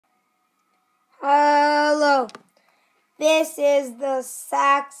Hello, this is the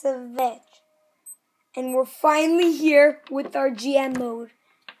Sacks of Veg, and we're finally here with our GM mode.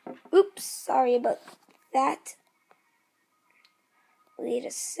 Oops, sorry about that. Wait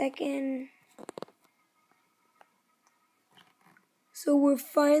a second. So we're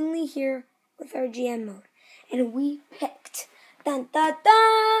finally here with our GM mode, and we picked the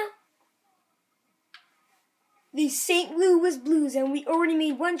St. Louis Blues, and we already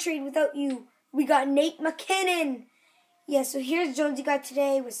made one trade without you. We got Nate McKinnon. Yeah, so here's Jonesy got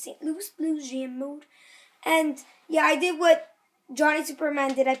today with St. Louis Blues GM mode. And yeah, I did what Johnny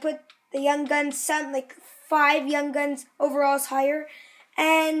Superman did. I put the young guns, some like 5 young guns overalls higher.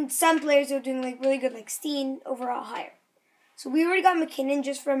 And some players are doing like really good, like Steen overall higher. So we already got McKinnon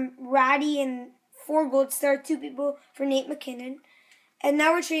just from Ratty and 4 gold star, 2 people for Nate McKinnon. And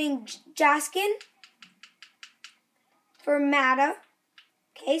now we're trading Jaskin for Matta.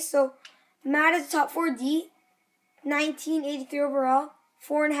 Okay, so Matta's top 4D, 1983 overall,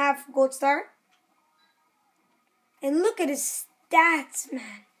 4.5 gold star. And look at his stats,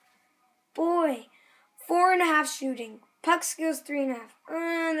 man. Boy, 4.5 shooting, puck skills 3.5.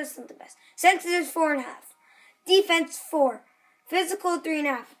 That's not the best. Sensitive 4.5, defense 4, physical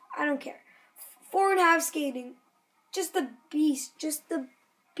 3.5. I don't care. 4.5 skating. Just the beast. Just the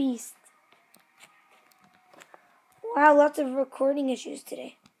beast. Wow, lots of recording issues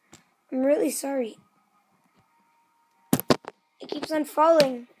today. I'm really sorry. It keeps on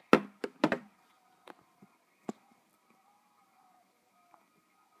falling.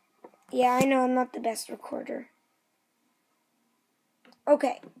 Yeah, I know I'm not the best recorder.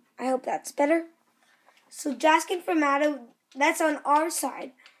 Okay, I hope that's better. So Jaskin for Matta, that's on our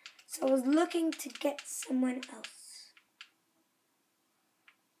side. So I was looking to get someone else.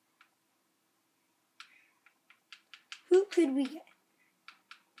 Who could we get?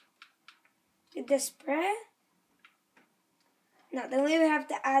 Did the spread? No, then we would have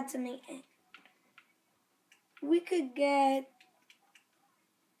to add something in. We could get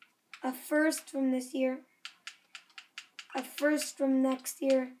a first from this year, a first from next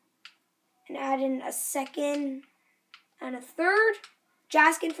year, and add in a second and a third.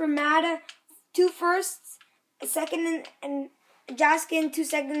 Jaskin for Matta, 2 firsts, a second and Jaskin, 2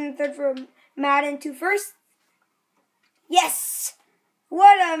 seconds and 3rd for Matta and 2 firsts. Yes!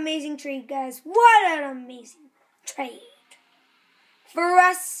 What an amazing trade, guys. What an amazing trade. For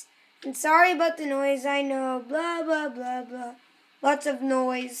us, and sorry about the noise, I know, blah, blah, blah, blah. Lots of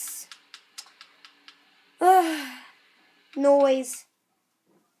noise. Noise.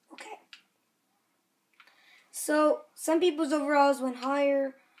 Okay. So, some people's overalls went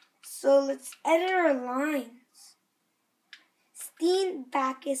higher. So, let's edit our lines. Steen,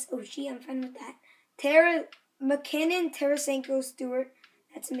 Backus, Oshie, I'm fine with that. McKinnon, Tarasenko, Stewart.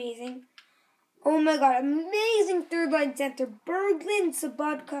 That's amazing. Oh my god, amazing third line center. Berglund,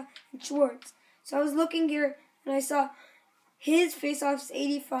 Sabatka, and Schwartz. So I was looking here and I saw his face-offs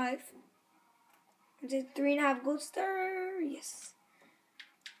 85. Is it 3.5 gold star? Yes.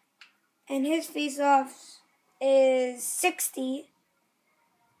 And his face-offs is 60.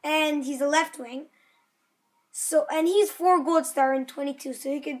 And he's a left wing. So, and he's 4 gold star and 22, so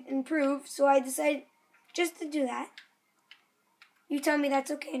he could improve. So I decided just to do that. You tell me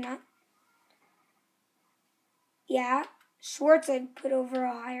that's okay, not? Yeah, Schwartz I'd put over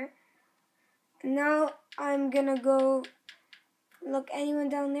a higher. And now I'm gonna go look anyone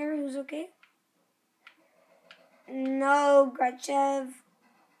down there who's okay. No, Grachev.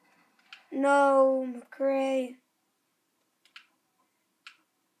 No, McRae.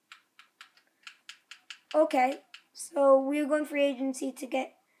 Okay, so we're going free agency to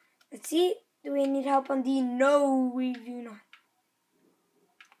get, let's see, do we need help on D? No, we do not.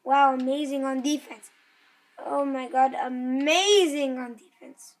 Wow, amazing on defense. Oh my god, amazing on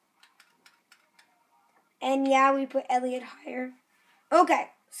defense. And yeah, we put Elliott higher.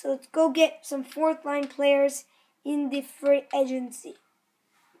 Okay, so let's go get some 4th line players in the free agency.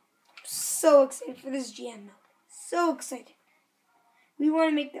 So excited for this GM mode. So excited. We want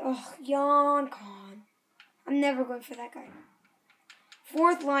to make the, Jan Khan. I'm never going for that guy.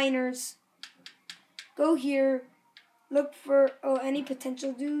 4th liners. Go here. Look for, any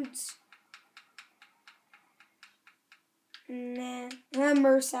potential dudes. Nah.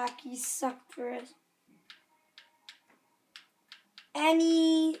 Mursak, sucked for us.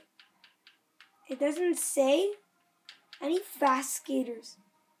 It doesn't say any fast skaters.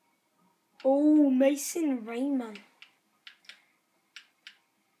 Oh, Mason Raymond.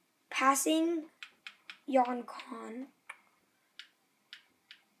 Passing, Jan Khan.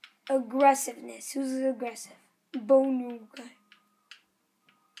 Aggressiveness. Who's aggressive? Bonu guy.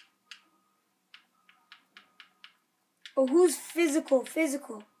 Oh, who's physical?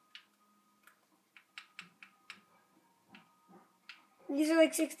 Physical. These are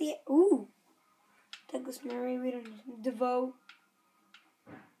like 60. Ooh. Douglas Murray. We don't need DeVoe.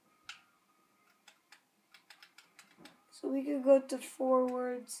 So we could go to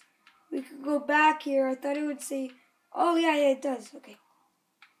forwards. We could go back here. I thought it would say. Oh, yeah, it does. Okay.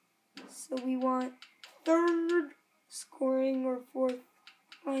 So we want third scoring or fourth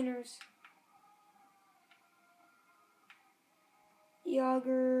liners.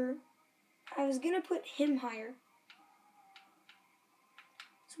 Yager. I was going to put him higher.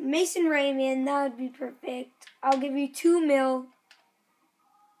 So Mason Rayman, that would be perfect. I'll give you $2 million.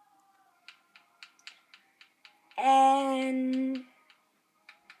 And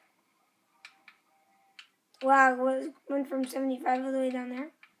wow, went from 75 all the way down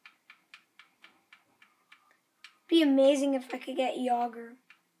there. Be amazing if I could get Yager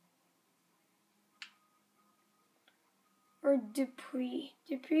or Dupree.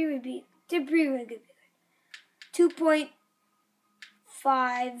 Dupree would be good. 2.5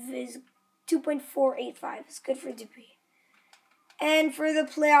 is 2.485 is good for Dupree. And for the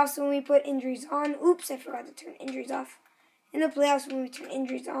playoffs, when we put injuries on, oops, I forgot to turn injuries off. In the playoffs, when we turn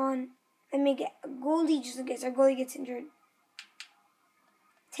injuries on, let me get a goalie just in case our goalie gets injured.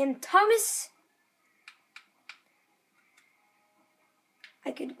 Tim Thomas.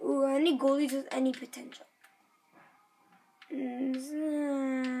 Any goalies with any potential.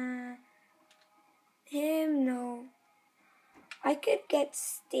 Him, no. I could get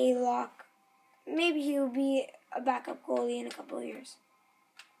Staylock. Maybe he'll be a backup goalie in a couple of years.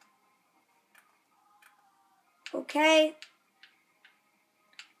 Okay.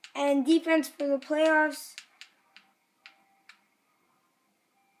 And defense for the playoffs.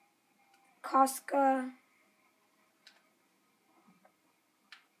 Koska.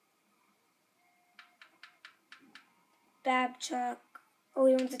 Babchuk. Oh,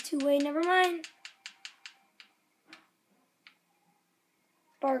 he wants a two-way. Never mind.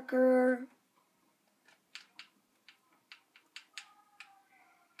 Barker.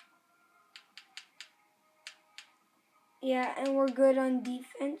 Yeah, and we're good on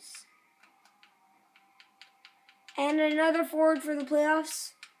defense. And another forward for the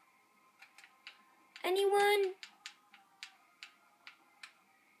playoffs. Anyone?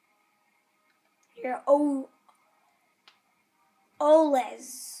 Here,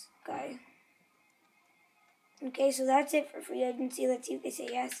 Oles guy. Okay, so that's it for free agency. Let's see if they say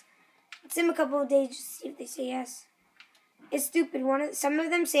yes. Let's give them a couple of days just to see if they say yes. It's stupid. Some of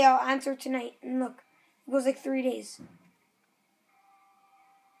them say I'll answer tonight, and look, it goes like 3 days.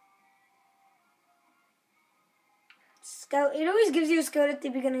 Scout. It always gives you a scout at the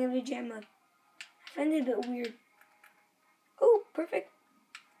beginning of your jam mode. I find it a bit weird. Oh, perfect.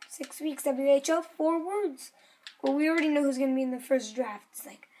 6 weeks WHL, 4 words. Well, we already know who's going to be in the first draft. It's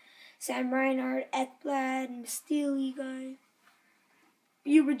like Sam Reinhart, Ekblad, and Steely guy.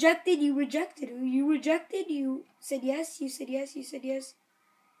 You rejected. You said yes. You said yes.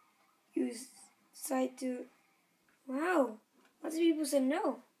 You decided to. Wow. Lots of people said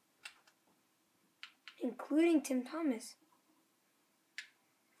no. Including Tim Thomas.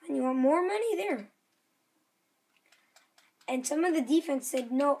 And you want more money there. And some of the defense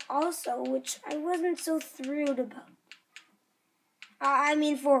said no also, which I wasn't so thrilled about. I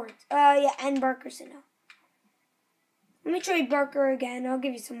mean forwards. Yeah, and Barker said no. Let me try Barker again. I'll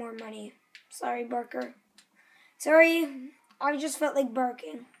give you some more money. Sorry, Barker. Sorry, I just felt like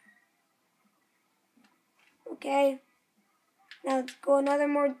barking. Okay. Now let's go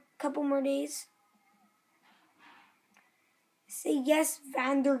couple more days. Say yes,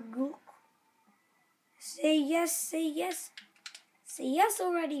 Vandergook. Say yes. Say yes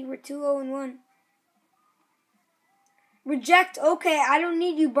already. We're 2-0-1. Reject. Okay, I don't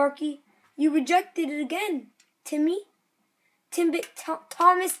need you, Barky. You rejected it again. Timmy? Timbit?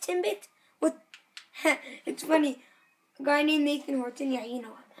 Thomas Timbit? What? It's funny. A guy named Nathan Horton. Yeah, you know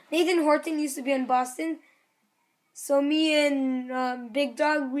what. Nathan Horton used to be in Boston. So me and Big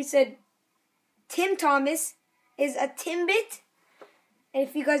Dog, we said Tim Thomas is a Timbit. And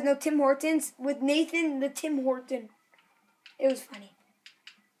if you guys know Tim Hortons, with Nathan, the Tim Horton. It was funny.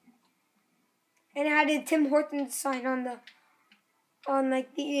 And I had a Tim Hortons sign on the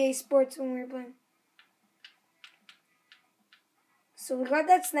EA Sports when we were playing. So we got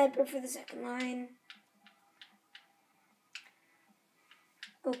that sniper for the second line.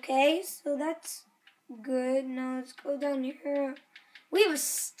 Okay, so that's good. Now let's go down here. We have a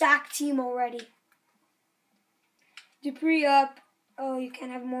stacked team already. Dupree up. Oh, you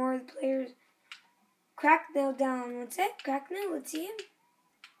can't have more players. Cracknell down. What's that? Cracknell? Let's see him.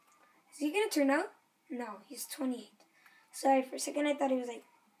 Is he going to turn out? No, he's 28. Sorry, for a second I thought he was like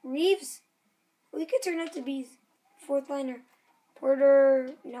Reeves. We could turn out to be fourth liner.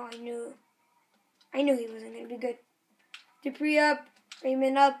 Porter. No, I knew he wasn't gonna be good. Dupree up.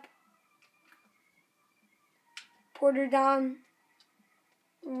 Raymond up. Porter down.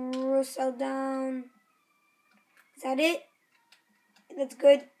 Russell down. Is that it? That's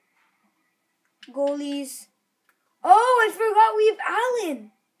good. Goalies. Oh, I forgot we have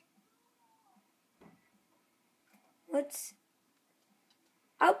Allen.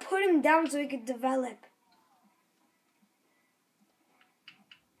 I'll put him down so he could develop.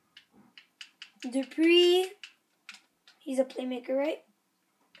 Dupree. He's a playmaker, right?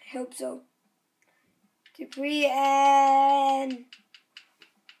 I hope so. Dupree and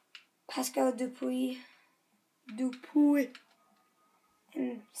Pascal Dupuis.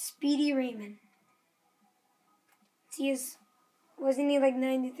 And Speedy Raymond. Wasn't he like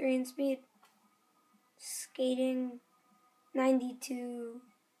 93 in speed? Skating 92.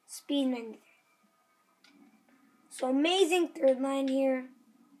 Speed 93. So amazing third line here.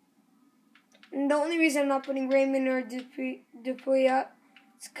 And the only reason I'm not putting Raymond or Dupuis up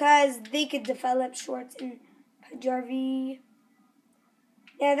is because they could develop. Schwartz and Pajarvi.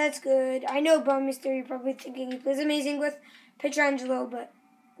 Yeah, that's good. I know, Bummister, you're probably thinking he plays amazing with Pietrangelo, but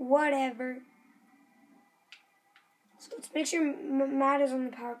whatever. So let's make sure Matt is on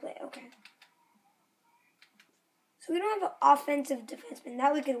the power play. Okay. So we don't have an offensive defenseman.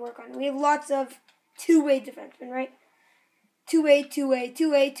 That we can work on. We have lots of two-way defensemen, right? Two-way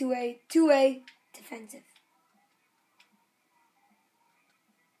defensive.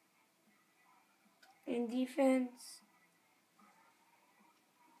 And defense.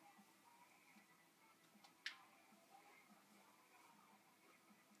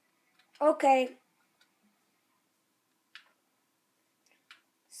 Okay.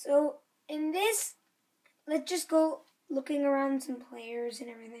 So in this, let's just go looking around some players and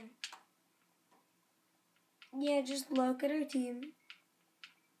everything. Yeah, just look at our team.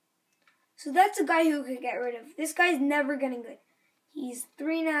 So that's a guy who could get rid of. This guy's never getting good. He's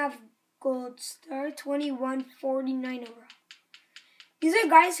 3.5 gold star, 21, 49 overall. These are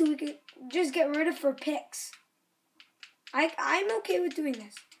guys who we could just get rid of for picks. I'm okay with doing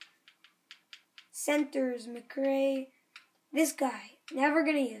this. Centers, McRae. This guy, never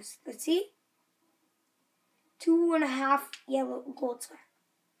gonna use. Let's see. 2.5 yellow gold star.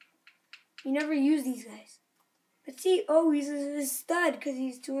 You never use these guys. Let's see. Oh, he's a stud because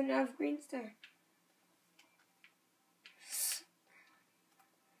he's 2.5 green star.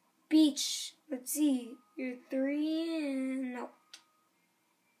 Beach. Let's see. You're 3. No.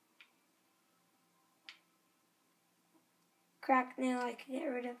 Crack nail I can get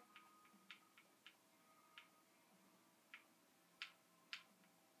rid of.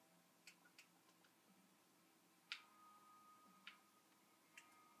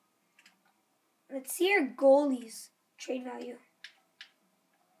 Let's see our goalies. Trade value.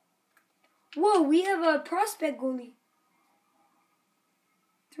 Whoa, we have a prospect goalie.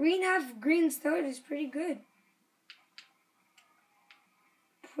 3.5 green star is pretty good.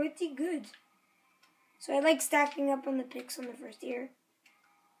 Pretty good. So I like stacking up on the picks on the first year.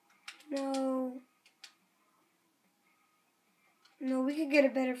 No, we could get a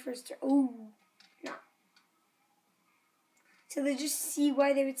better first year. Oh, no. So they just see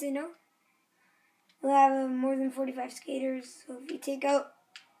why they would say no. We'll have more than 45 skaters. So if you take out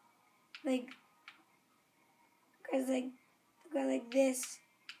like guys like a guy like this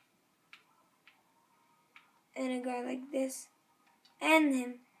and a guy like this and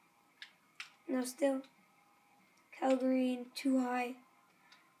him, no, still Calgary too high.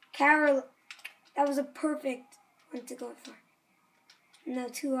 Carol, that was a perfect one to go for. No,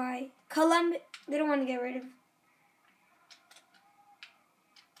 too high. Columbus, they don't want to get rid of.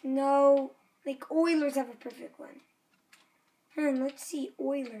 No, like Oilers have a perfect one. Let's see,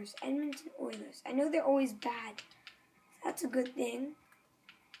 Oilers, Edmonton Oilers. I know they're always bad. That's a good thing.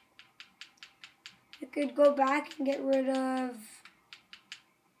 I could go back and get rid of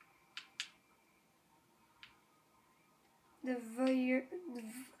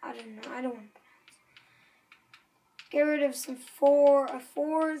I don't know. I don't want to pronounce. Get rid of a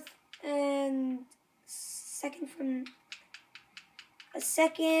fourth and second from a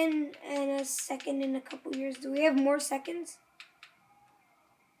second and a second in a couple years. Do we have more seconds?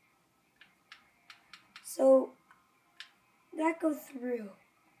 So that go through.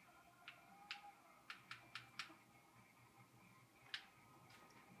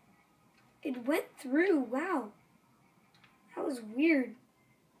 It went through. Wow. That was weird.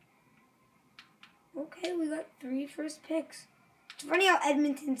 Okay, we got 3 first picks. It's funny how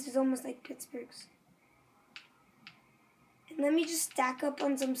Edmonton's is almost like Pittsburgh's. let me just stack up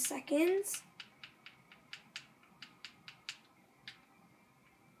on some seconds.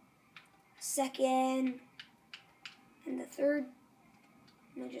 Second. And the third.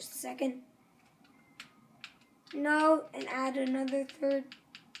 No, just a second. No, and add another third.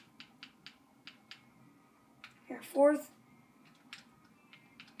 Here, fourth.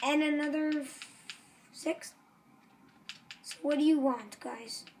 And another sixth. So what do you want,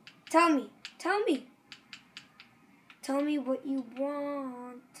 guys? Tell me. Tell me. Tell me what you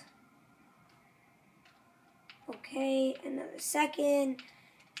want. Okay, another second.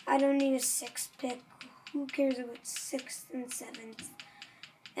 I don't need a sixth pick. Who cares about sixth and seventh?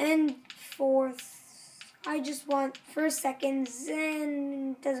 And fourth. I just want first, seconds,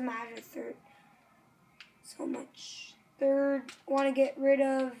 and it doesn't matter third. So much. Third, want to get rid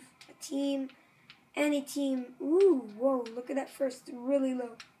of a team. Any team. Ooh, whoa, look at that first. Really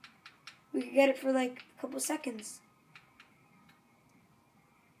low. We could get it for like a couple seconds.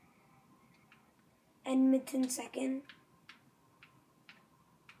 Edmonton second.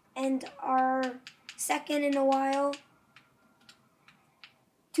 And our second in a while.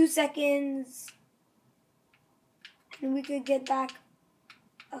 2 seconds. And we could get back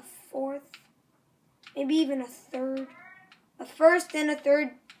a fourth. Maybe even a third. A first and a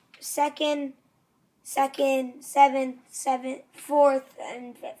third. Second, seventh, fourth,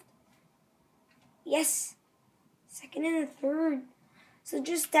 and fifth. Yes. Second and a third. So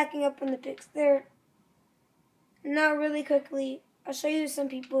just stacking up on the picks there. Now really quickly, I'll show you some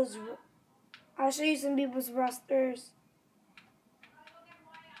people's rosters.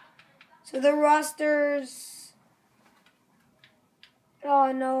 So the rosters.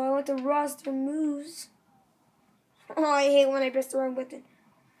 Oh no, I want the roster moves. Oh, I hate when I press the wrong button.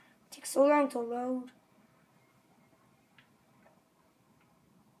 It takes so long to load.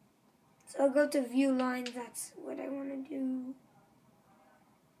 So I'll go to view lines. That's what I want to do.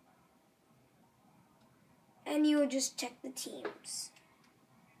 And you will just check the teams.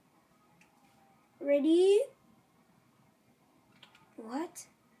 Ready? What?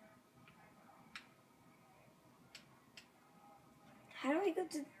 How do I go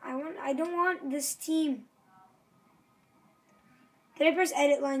to... I don't want this team. Did I press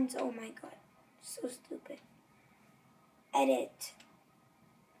edit lines? Oh my god. So stupid. Edit.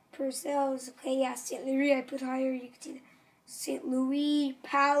 Purcells. Okay, yeah, St. Louis. I put higher. You can see that. St. Louis.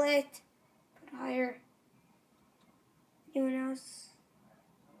 Palette. Put higher. Anyone else?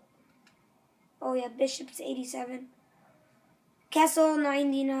 Oh yeah, Bishop's 87. Kessel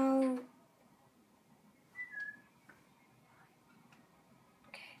 90 now.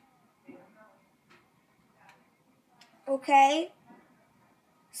 Okay.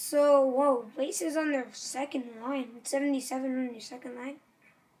 So, whoa, Base is on their second line. 77 on your second line.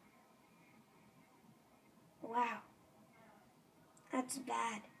 Wow. That's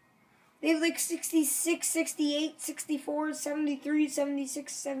bad. They have like 66, 68, 64, 73,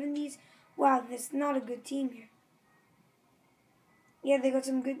 76, 70s. Wow, that's not a good team here. Yeah, they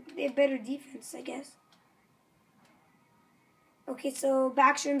have better defense, I guess. Okay, so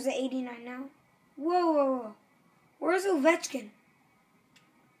Backstrom's at 89 now. Whoa, whoa, whoa. Where's Ovechkin?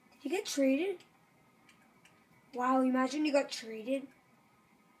 Did he get traded? Wow, imagine he got traded.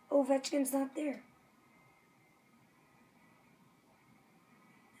 Ovechkin's not there.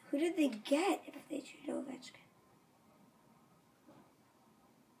 Who did they get if they traded Ovechkin?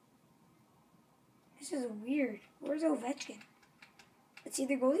 This is weird. Where's Ovechkin? Let's see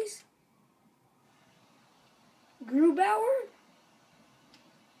their goalies. Grubauer?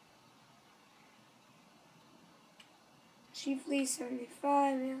 Chiefly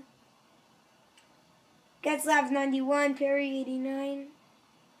 75, yeah. Getzlav 91, Perry 89.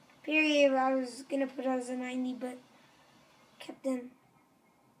 Perry I was gonna put as a 90, but kept in.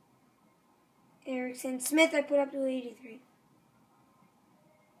 Erickson. Smith I put up to 83.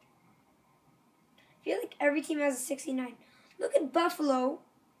 I feel like every team has a 69. Look at Buffalo.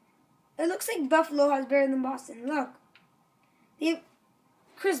 It looks like Buffalo has better than Boston. Look.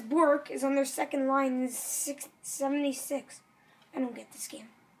 Chris Bork is on their second line and is 76. I don't get this game.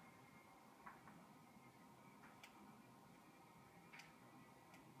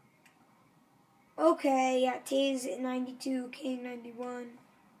 Okay, yeah, Tays at 92, Kane 91.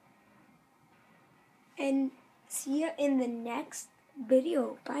 And see ya in the next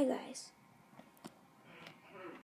video. Bye, guys.